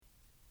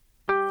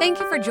Thank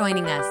you for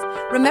joining us.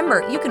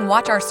 Remember, you can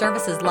watch our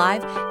services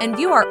live and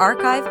view our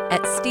archive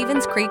at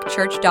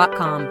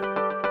StevensCreekChurch.com.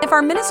 If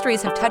our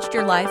ministries have touched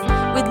your life,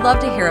 we'd love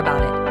to hear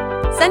about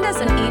it. Send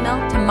us an email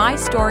to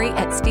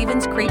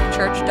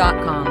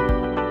mystory@StevensCreekChurch.com.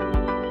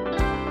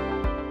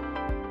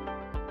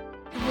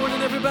 Good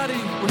morning, everybody.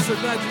 We're so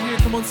glad you're here.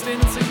 Come on,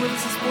 stand and sing with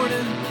us this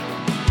morning.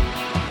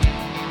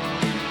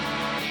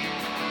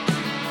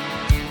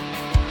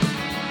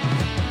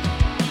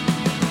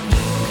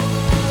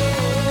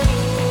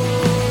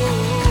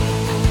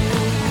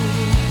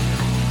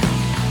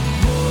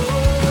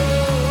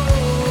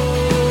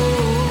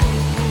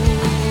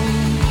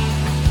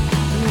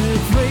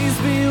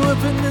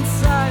 Weapon that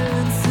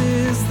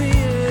silences the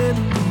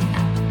enemy.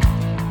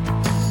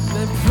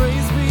 Let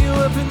praise be a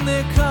weapon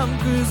that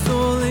conquers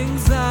all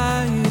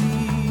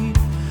anxiety.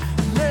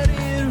 Let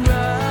it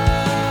rise.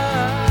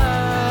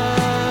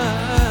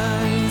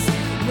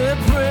 Let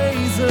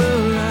praise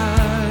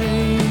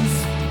arise.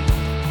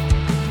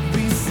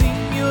 We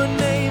sing your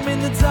name in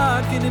the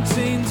dark and it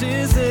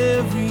changes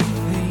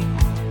everything.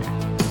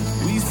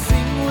 We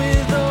sing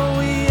with all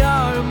we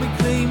are and we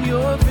claim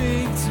your victory.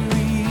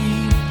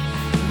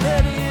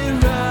 Let it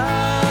rise,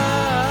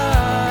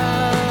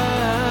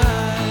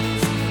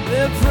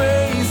 let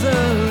praise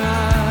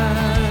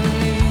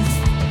arise.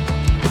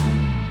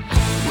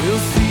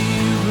 We'll see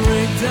you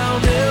break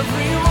down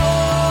every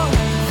wall.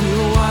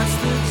 We'll watch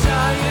the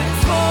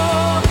giants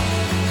fall.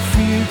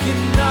 Fear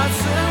cannot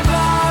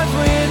survive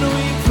when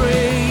we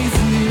praise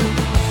you.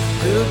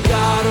 The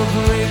God of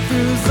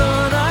breakthroughs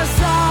on our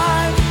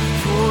side,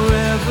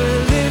 forever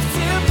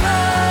lifted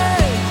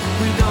high.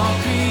 With all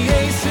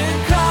creation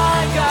cry,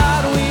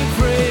 God, we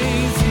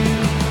praise you.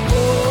 Oh,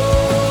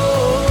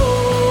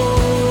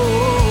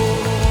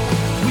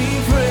 we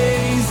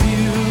praise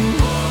you.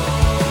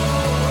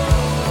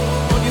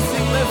 When you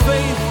sing, let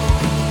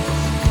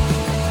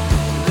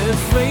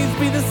faith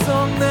be the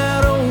song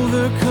that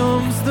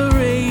overcomes the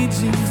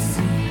raging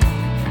sea.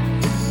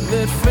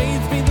 Let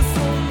faith be the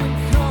song that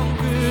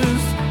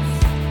conquers,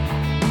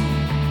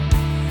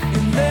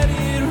 and let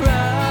it rise.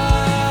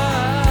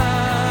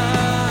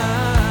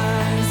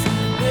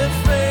 Let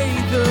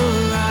faith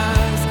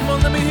arise. Come on,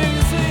 let me hear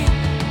you sing.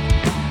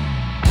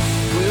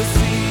 We'll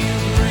see you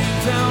break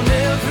down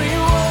every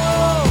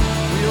wall.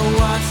 We'll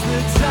watch the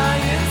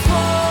giants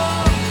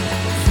fall.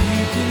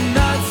 You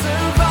cannot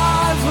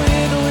survive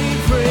when we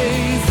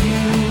praise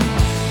you.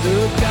 The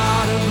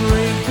God of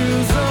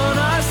breakthroughs on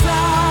our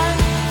side,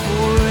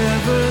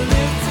 forever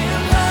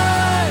lifted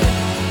high.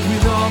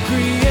 With all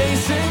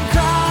creation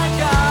cry,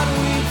 God,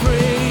 we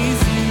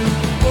praise you.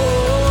 Oh,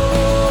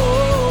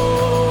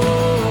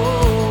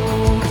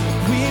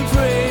 we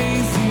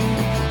praise you.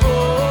 Oh,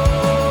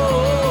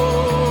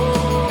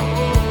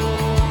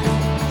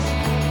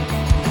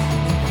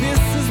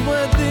 this is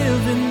what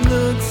living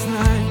looks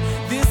like.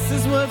 This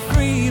is what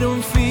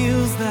freedom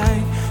feels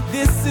like.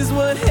 This is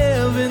what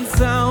heaven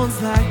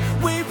sounds like.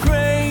 We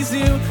praise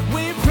you,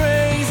 we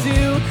praise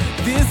you.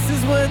 This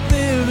is what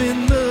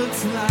living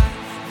looks like.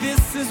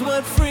 This is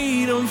what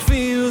freedom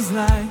feels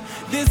like.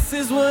 This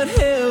is what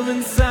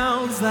heaven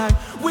sounds like.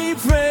 We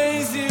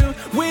praise you,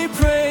 we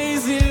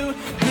praise you.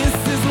 This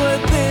is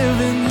what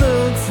living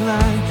looks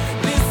like.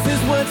 This is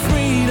what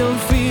freedom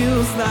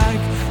feels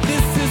like.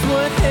 This is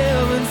what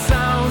heaven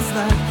sounds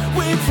like.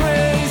 We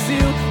praise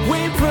you, we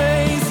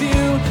praise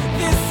you.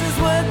 This is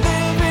what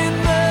living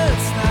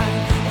looks like.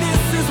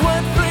 This is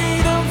what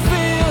freedom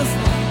feels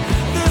like.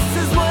 This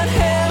is what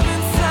heaven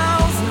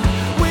sounds like.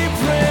 We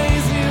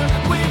praise you,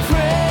 we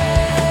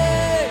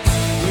praise.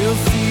 We'll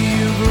see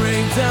you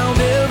break down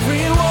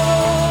every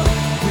wall.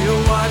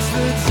 We'll watch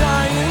the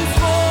giants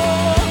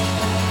fall.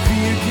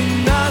 Fear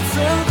cannot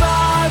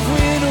survive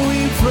when we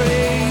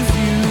praise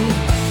you.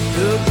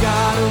 The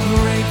God of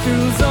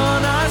breakthroughs on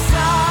our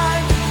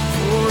side,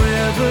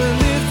 forever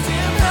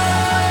lifted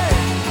high.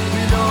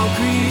 With all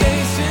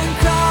creation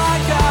cry,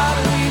 God,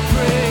 we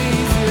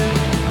praise you.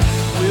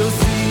 We'll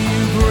see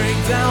you break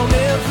down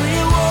every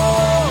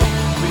wall.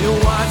 We'll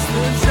watch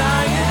the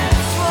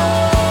giants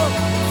fall.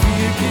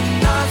 Fear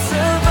cannot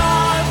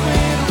survive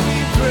when we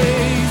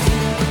praise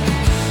you.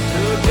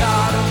 The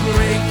God of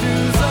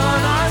breakthroughs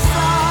on our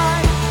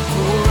side,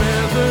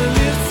 forever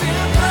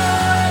lifted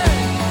high.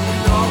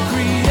 With all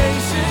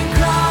creation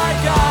cry,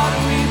 God,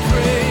 we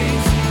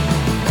praise you.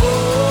 Oh,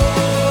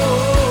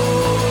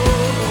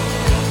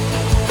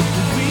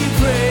 we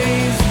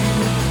praise you.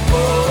 Oh,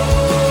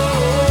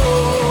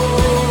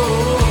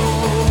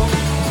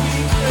 we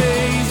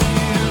praise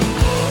you.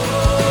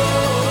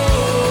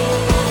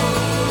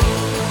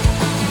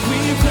 We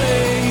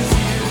praise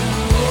you.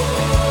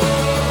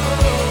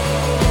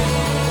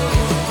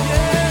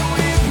 Yeah,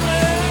 we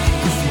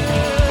praise you.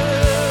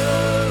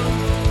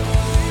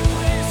 We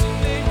praise your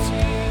name,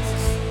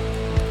 Jesus.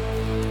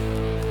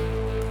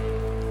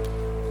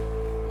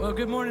 Well,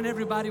 good morning,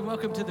 everybody.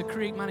 Welcome to the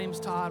Creek. My name's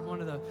Todd, one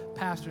of the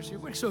pastors here.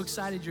 We're so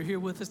excited you're here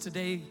with us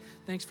today.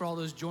 Thanks for all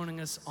those joining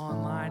us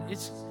online.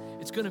 It's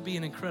It's going to be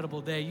an incredible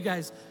day. You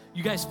guys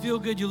feel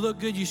good, you look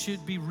good, you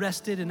should be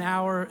rested, an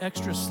hour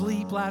extra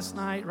sleep last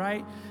night,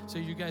 right? So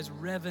you guys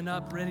revving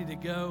up, ready to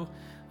go.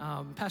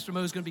 Pastor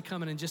Mo is going to be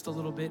coming in just a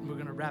little bit, and we're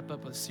going to wrap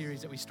up a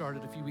series that we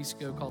started a few weeks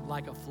ago called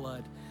Like a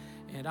Flood.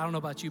 And I don't know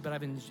about you, but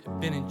I've been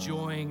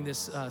enjoying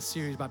this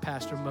series by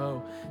Pastor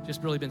Mo.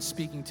 Just really been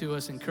speaking to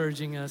us,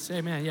 encouraging us.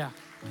 Hey, man, yeah,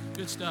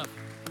 good stuff.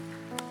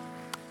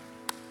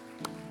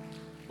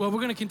 Well, we're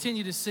going to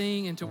continue to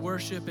sing and to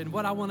worship, and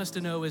what I want us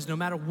to know is no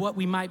matter what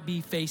we might be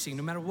facing,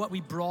 no matter what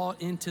we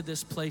brought into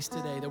this place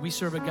today, that we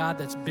serve a God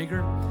that's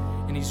bigger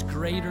and He's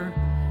greater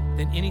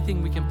than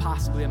anything we can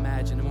possibly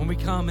imagine. And when we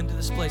come into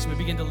this place and we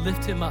begin to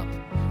lift Him up,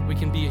 we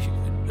can be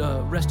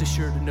rest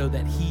assured to know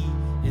that He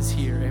is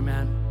here.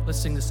 Amen. Let's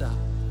sing this out.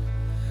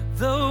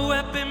 The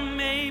weapon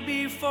may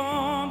be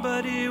formed,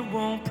 but it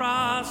won't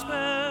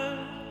prosper.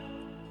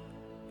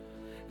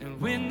 And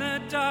when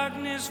the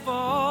darkness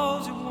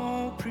falls, it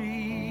won't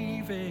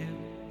prevail.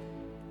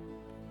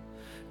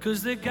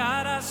 'Cause the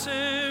God I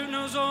serve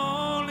knows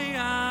only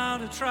how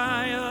to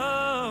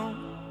triumph.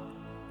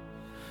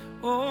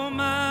 Oh,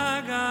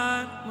 my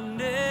God will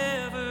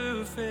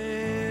never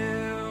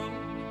fail.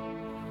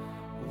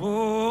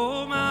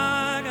 Oh,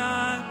 my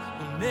God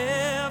will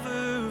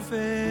never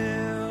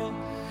fail.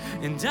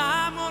 And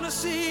I'm gonna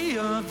see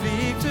a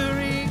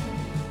victory.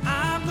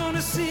 I'm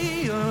gonna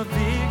see a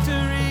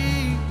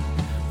victory.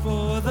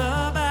 For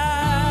the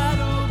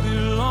battle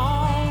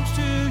belongs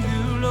to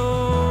you,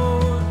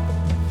 Lord.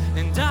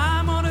 And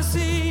I'm gonna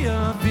see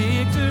a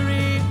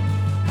victory.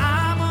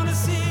 I'm gonna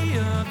see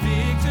a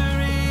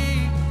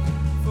victory.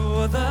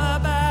 For the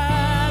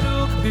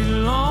battle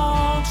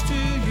belongs to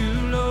you,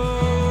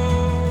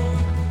 Lord.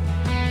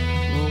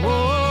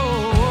 Oh.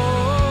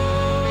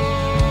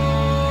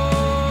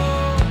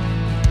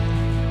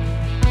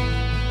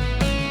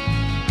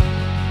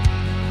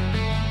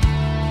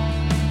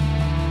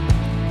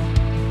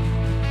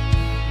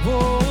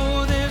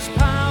 Oh, there's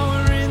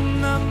power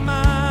in the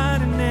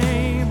mighty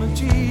name of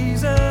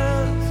Jesus.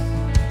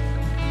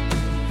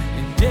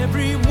 And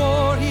every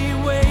war He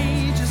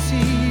wages,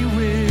 He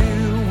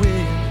will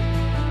win.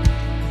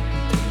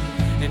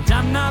 And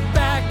I'm not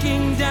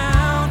backing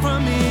down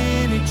from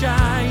any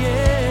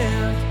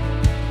giant,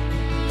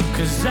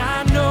 'cause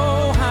I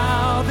know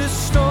how this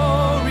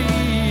story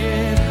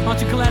ends.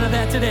 Aren't you glad of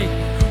that today?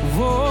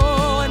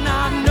 Oh, and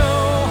I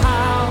know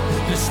how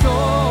the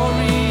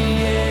story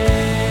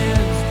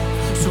ends.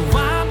 So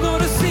I'm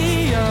gonna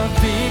see a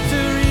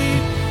victory.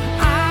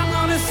 I'm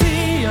gonna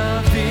see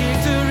a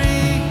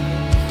victory.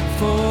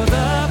 For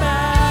the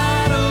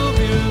battle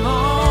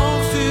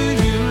belongs to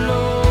you,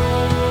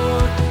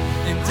 Lord.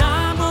 And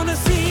I'm gonna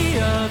see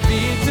a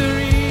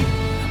victory.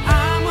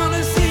 I'm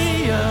gonna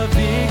see a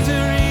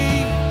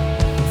victory.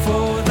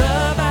 For the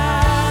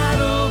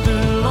battle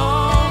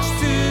belongs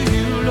to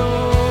you,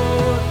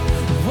 Lord.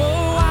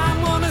 Oh, I'm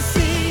gonna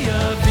see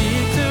a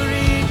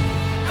victory.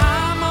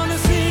 I'm gonna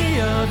see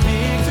a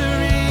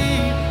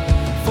victory.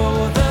 For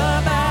the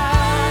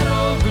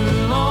battle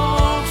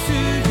belongs to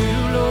you,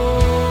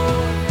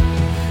 Lord.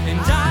 And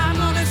I'm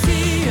gonna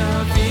see a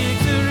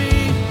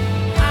victory.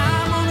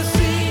 I'm gonna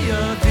see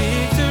a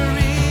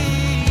victory.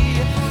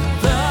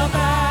 The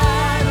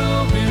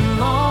battle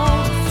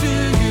belongs to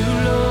you,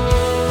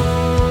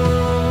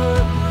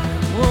 Lord.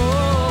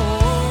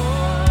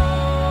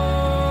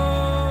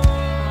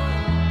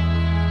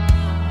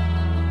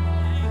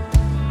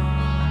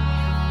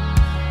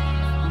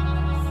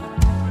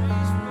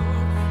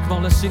 Come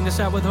on, let's sing this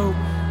out with hope.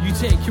 You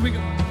take, here we go.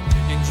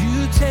 And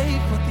you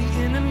take what the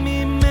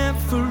enemy meant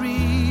for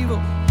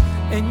evil,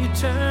 and you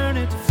turn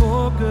it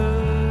for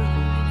good.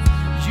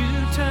 You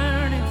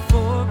turn it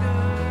for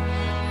good.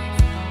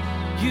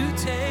 You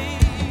take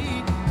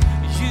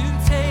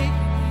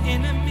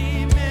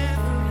enemy meant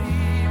for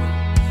evil,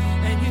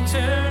 and you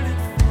turn it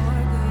for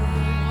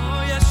good.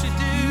 Oh, yes, you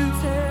do. You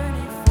turn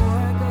it for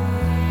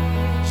good.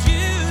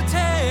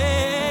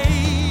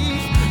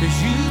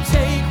 You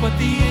take what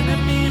the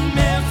enemy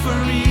meant for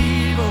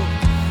evil,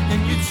 and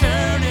you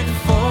turn it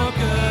for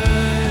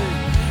good.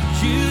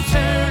 You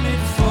turn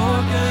it for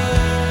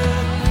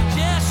good.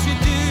 Yes, you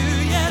do.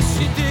 Yes,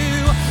 you do.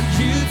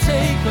 You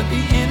take what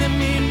the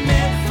enemy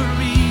meant for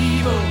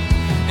evil,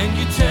 and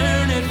you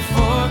turn it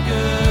for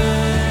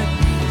good.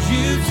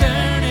 You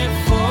turn it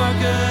for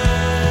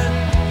good.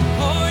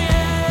 Oh,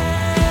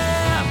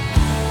 yeah.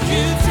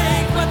 You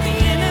take what the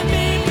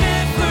enemy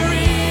meant for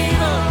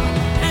evil,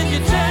 and you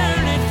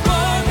turn it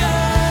for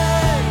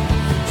good.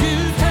 You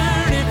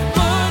turn it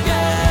for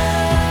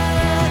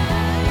good.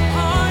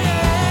 Oh,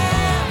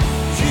 yeah.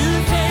 You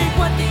take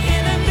what the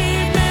enemy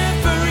meant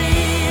for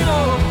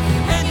evil,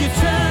 and you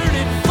turn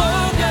it for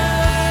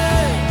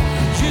good.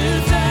 You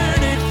turn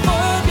it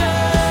for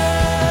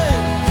good.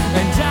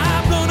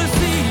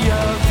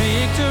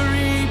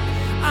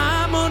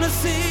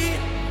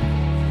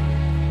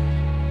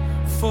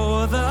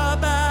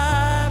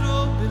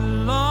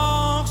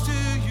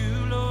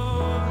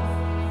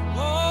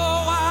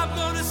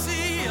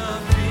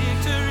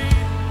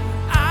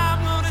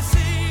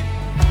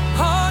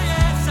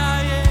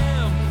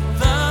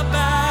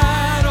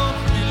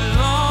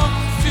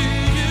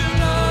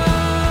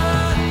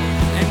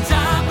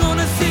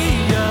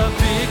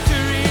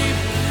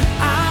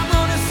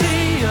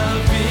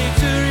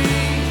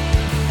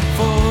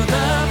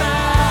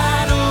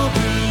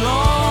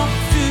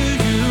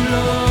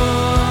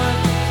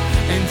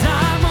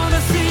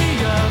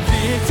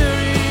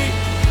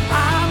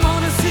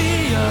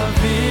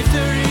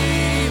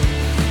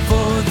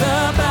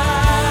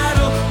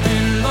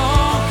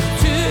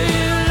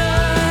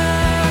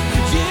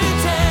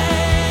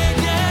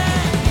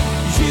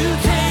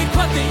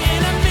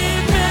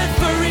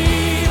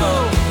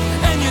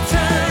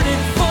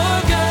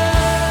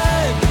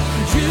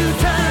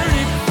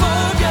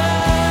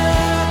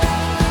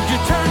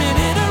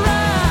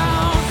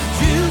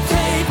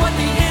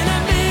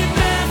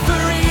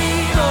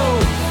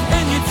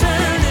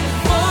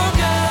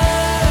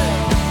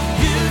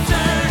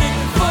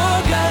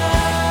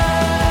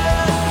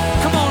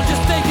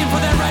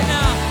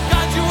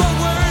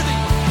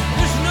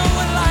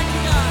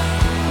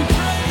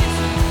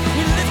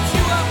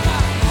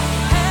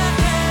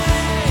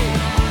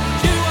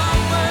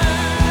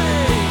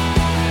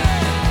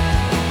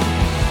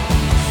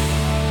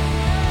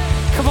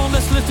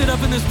 lifted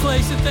up in this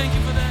place, and thank you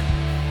for that.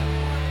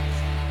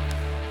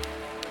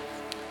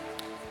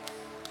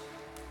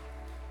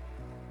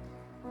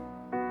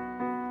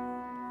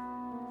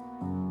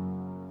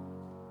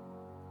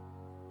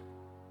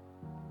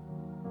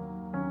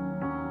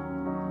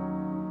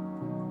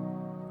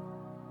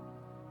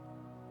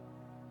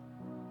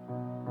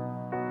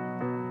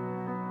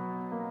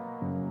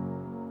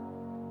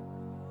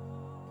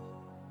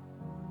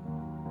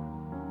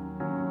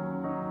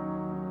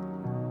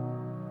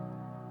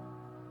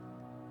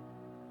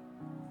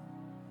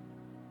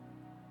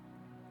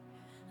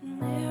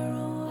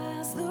 Narrow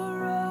as the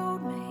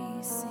road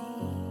may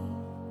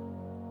seem,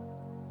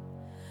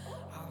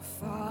 I'll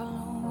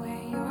follow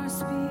where your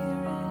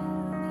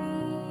spirit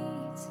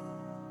leads.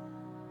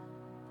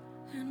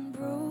 And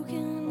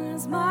broken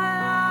as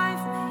my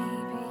life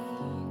may be,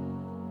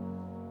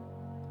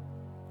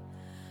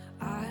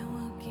 I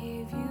will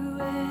give you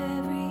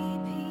every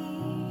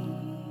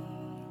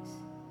piece.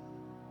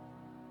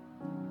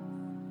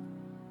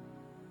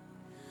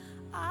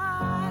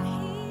 I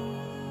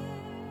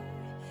hear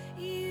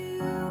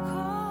you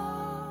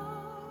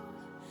call.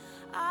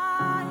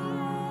 I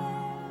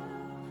am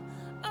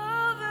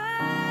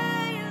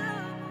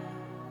available.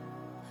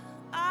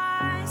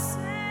 I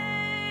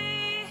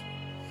say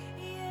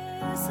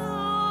yes,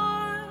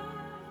 Lord.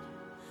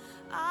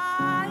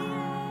 I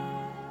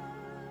am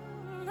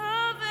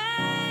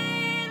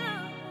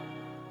available.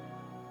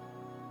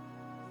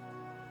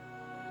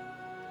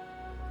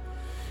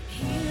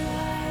 Here I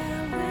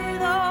am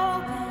with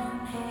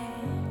open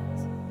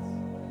hands,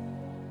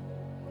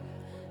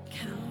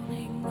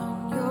 counting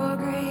on your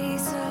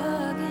grace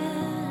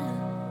again.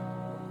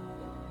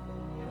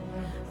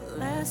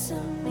 Less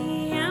of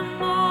me and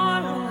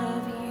more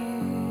of you.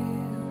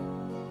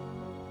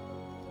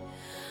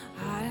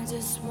 I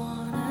just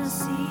wanna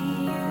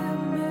see you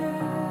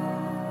move.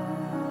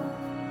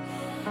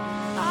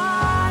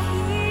 I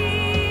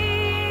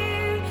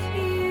hear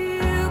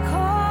you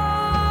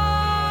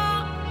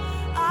call.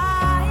 I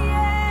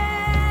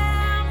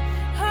am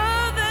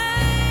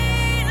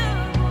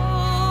available.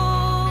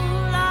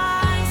 I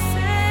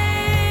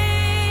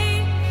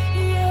say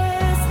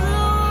yes,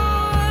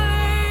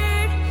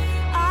 Lord.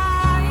 I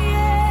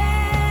am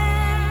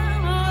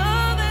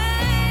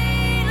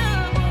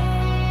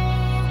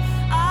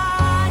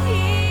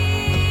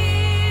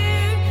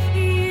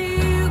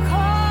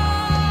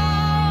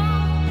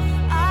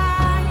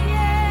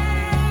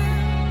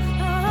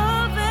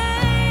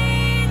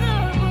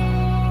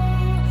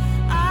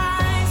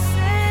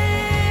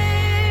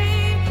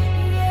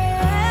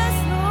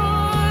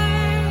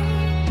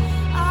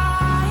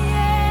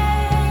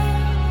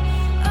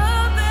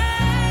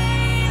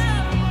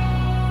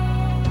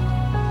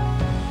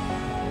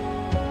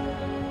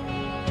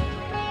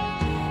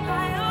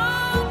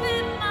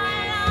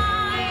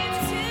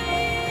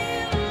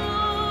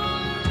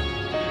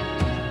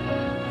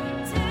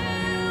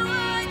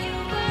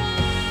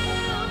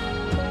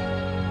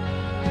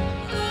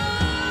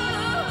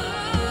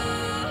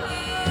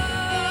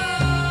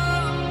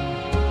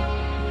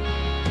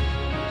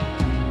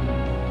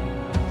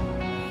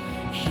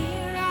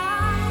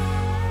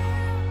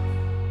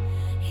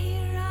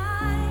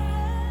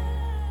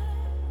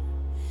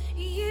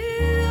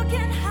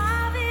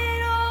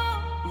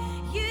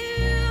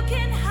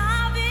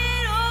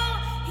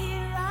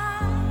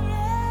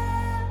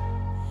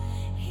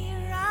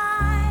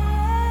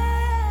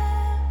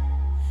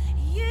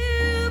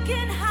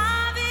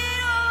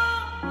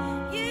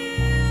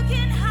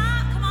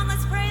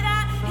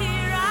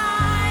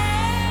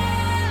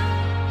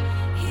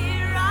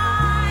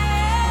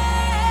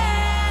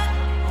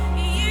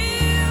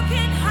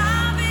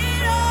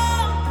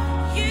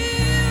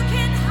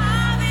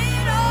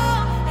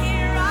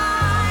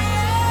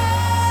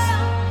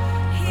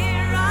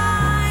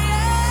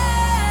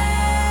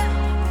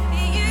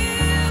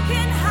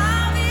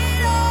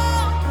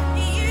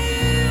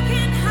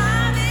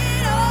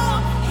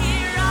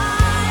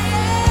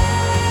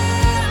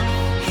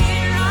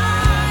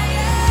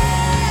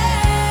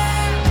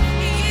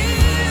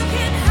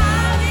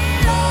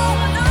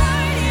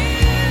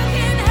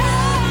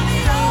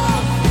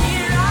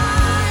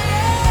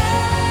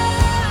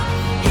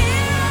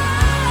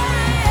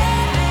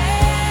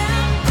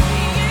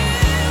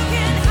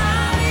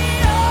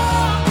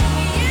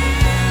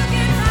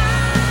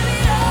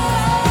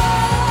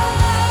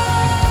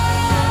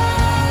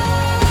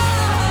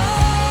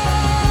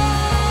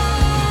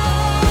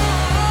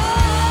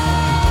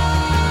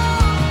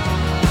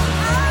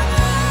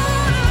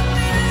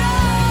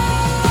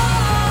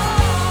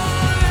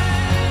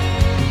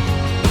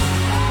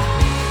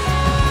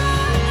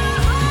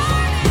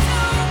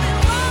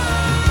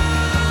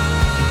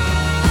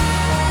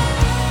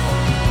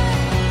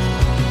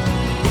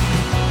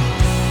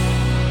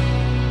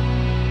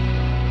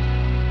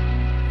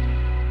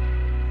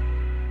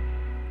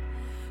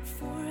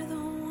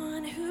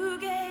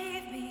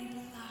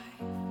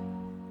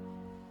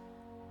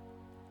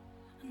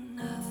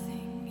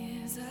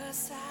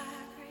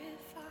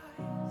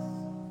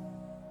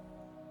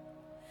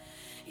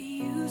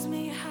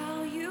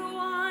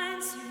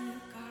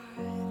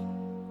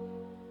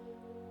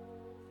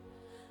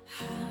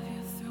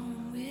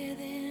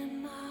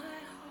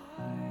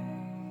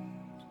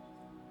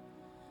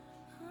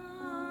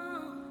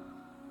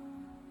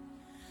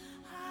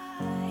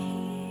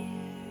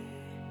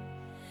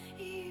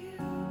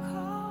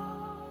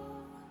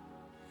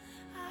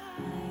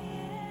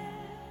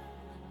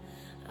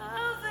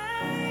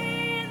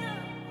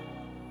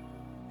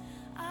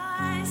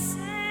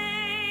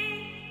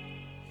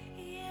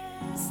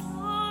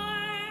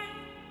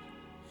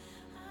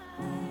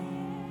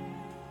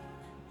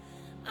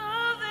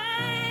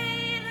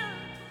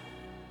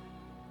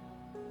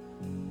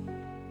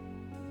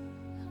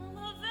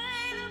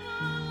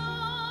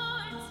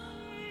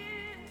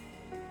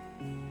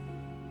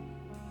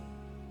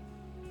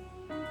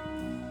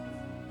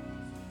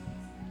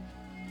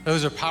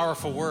Those are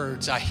powerful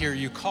words. I hear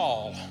you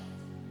call.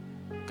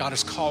 God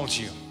has called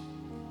you.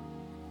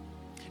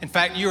 In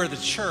fact, you are the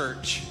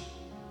church.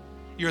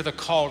 You're the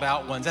called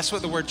out ones. That's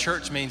what the word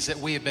church means, that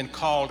we have been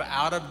called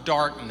out of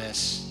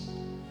darkness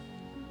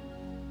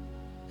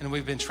and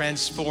we've been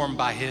transformed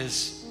by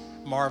his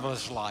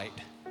marvelous light.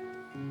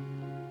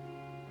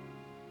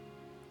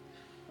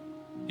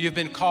 You've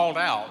been called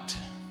out,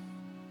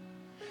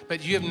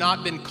 but you have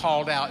not been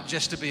called out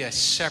just to be a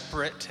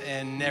separate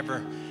and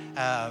never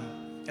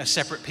a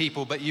separate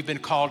people, but you've been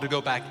called to go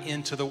back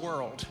into the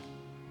world.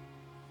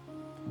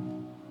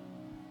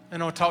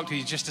 And I'll talk to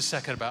you just a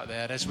second about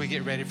that as we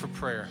get ready for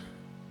prayer.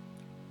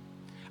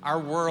 Our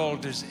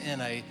world is in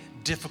a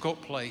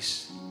difficult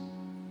place.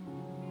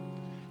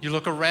 You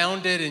look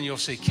around it and you'll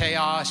see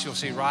chaos, you'll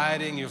see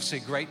rioting, you'll see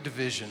great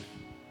division.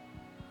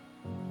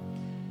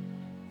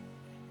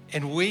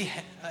 And we,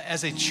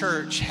 as a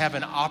church, have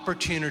an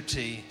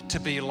opportunity to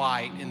be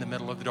light in the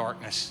middle of the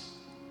darkness.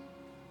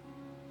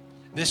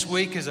 This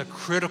week is a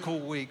critical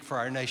week for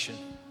our nation.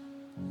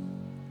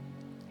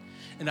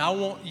 And I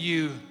want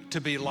you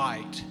to be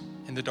light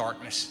in the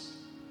darkness.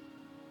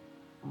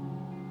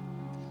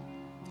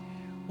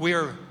 We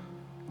are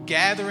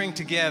gathering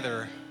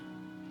together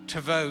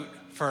to vote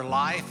for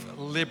life,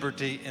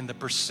 liberty, and the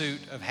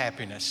pursuit of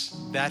happiness.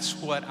 That's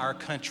what our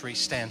country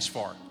stands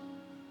for.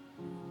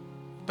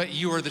 But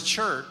you are the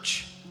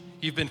church.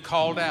 You've been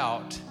called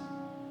out.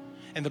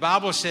 And the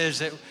Bible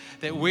says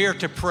that we are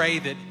to pray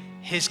that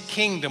his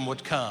kingdom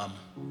would come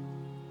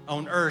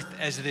on earth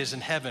as it is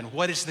in heaven.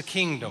 What is the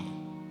kingdom?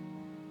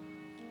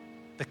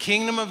 The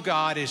kingdom of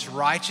God is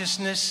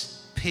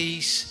righteousness,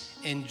 peace,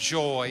 and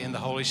joy in the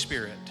Holy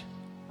Spirit.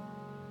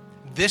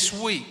 This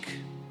week,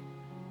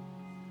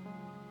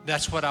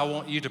 that's what I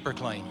want you to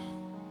proclaim.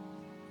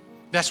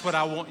 That's what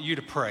I want you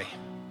to pray.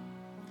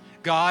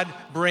 God,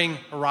 bring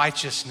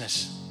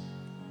righteousness.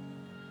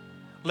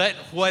 Let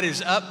what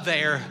is up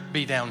there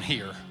be down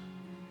here.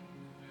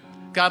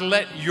 God,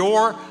 let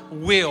your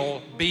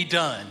will be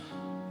done.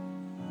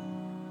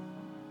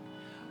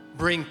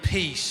 Bring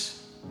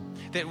peace.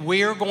 That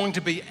we're going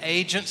to be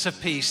agents of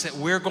peace, that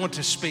we're going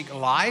to speak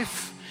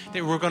life,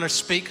 that we're going to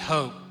speak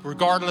hope,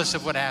 regardless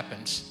of what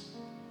happens.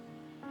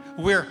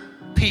 We're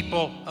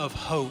people of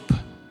hope.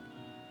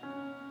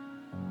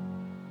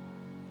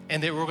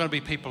 And that we're going to be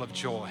people of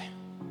joy.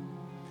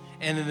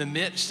 And in the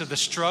midst of the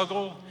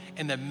struggle,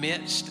 in the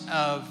midst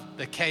of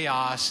the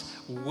chaos,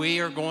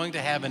 we are going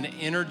to have an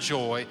inner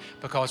joy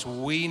because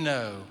we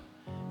know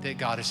that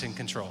God is in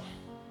control.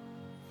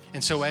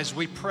 And so as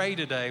we pray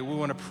today, we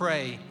want to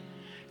pray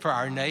for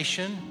our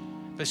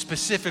nation, but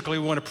specifically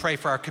we want to pray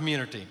for our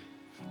community.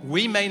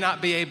 We may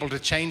not be able to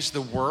change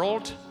the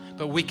world,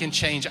 but we can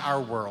change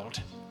our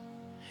world.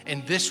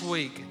 And this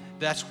week,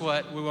 that's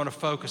what we want to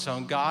focus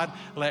on. God,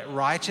 let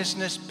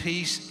righteousness,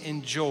 peace,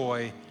 and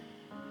joy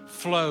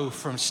flow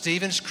from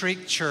Stevens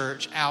Creek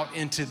Church out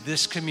into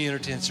this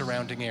community and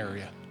surrounding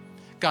area.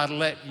 God,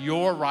 let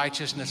your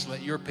righteousness,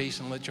 let your peace,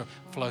 and let your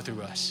flow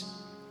through us.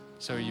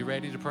 So are you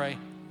ready to pray?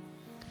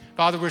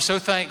 Father, we're so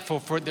thankful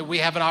that we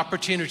have an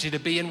opportunity to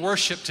be in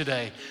worship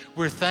today.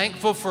 We're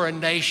thankful for a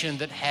nation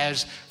that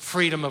has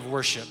freedom of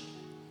worship.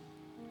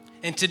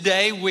 And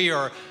today we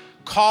are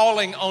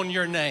calling on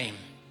your name.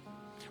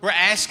 We're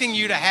asking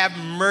you to have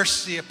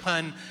mercy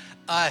upon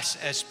us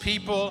as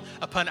people,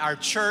 upon our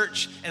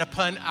church, and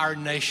upon our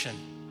nation.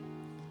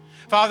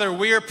 Father,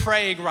 we are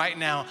praying right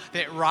now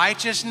that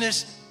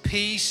righteousness,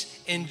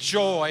 peace, and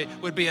joy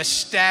would be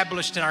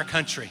established in our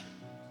country.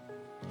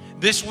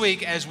 This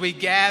week, as we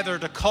gather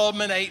to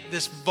culminate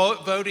this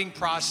voting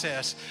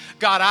process,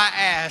 God, I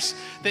ask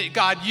that,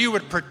 God, you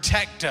would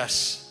protect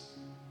us,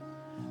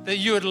 that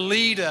you would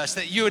lead us,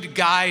 that you would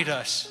guide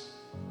us.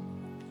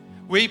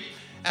 We,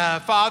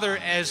 Father,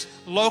 as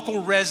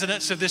local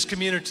residents of this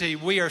community,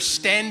 we are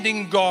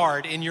standing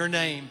guard in your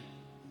name,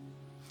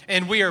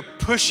 and we are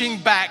pushing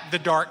back the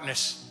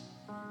darkness.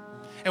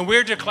 And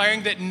we're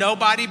declaring that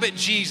nobody but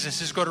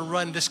Jesus is going to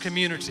run this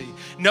community.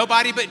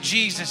 Nobody but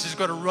Jesus is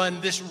going to run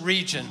this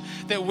region.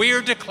 That we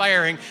are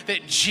declaring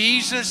that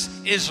Jesus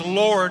is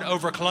Lord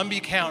over Columbia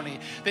County.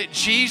 That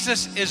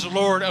Jesus is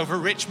Lord over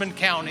Richmond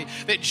County.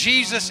 That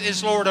Jesus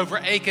is Lord over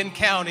Aiken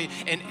County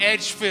and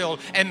Edgefield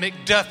and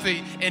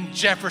McDuffie and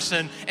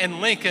Jefferson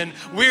and Lincoln.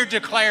 We're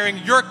declaring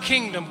your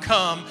kingdom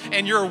come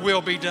and your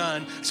will be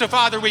done. So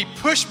Father, we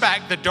push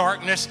back the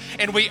darkness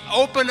and we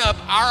open up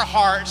our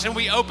hearts and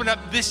we open up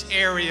this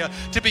area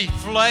to be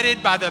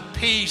flooded by the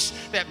peace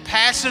that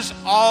passes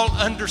all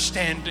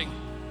understanding.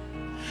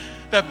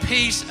 The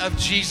peace of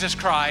Jesus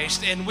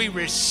Christ. And we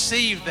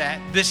receive that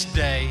this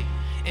day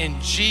in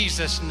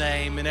Jesus'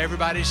 name. And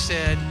everybody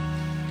said,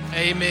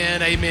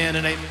 amen, amen,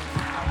 and amen.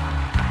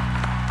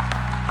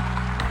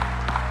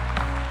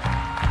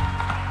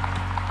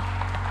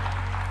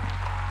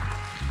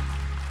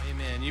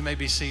 Amen. You may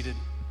be seated.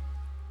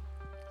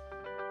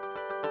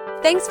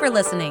 Thanks for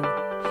listening.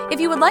 If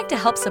you would like to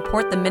help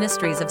support the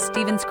ministries of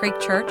Stevens Creek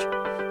Church,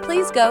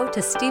 please go to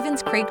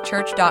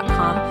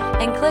StevensCreekChurch.com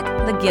and click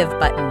the Give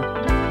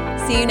button.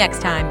 See you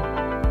next time.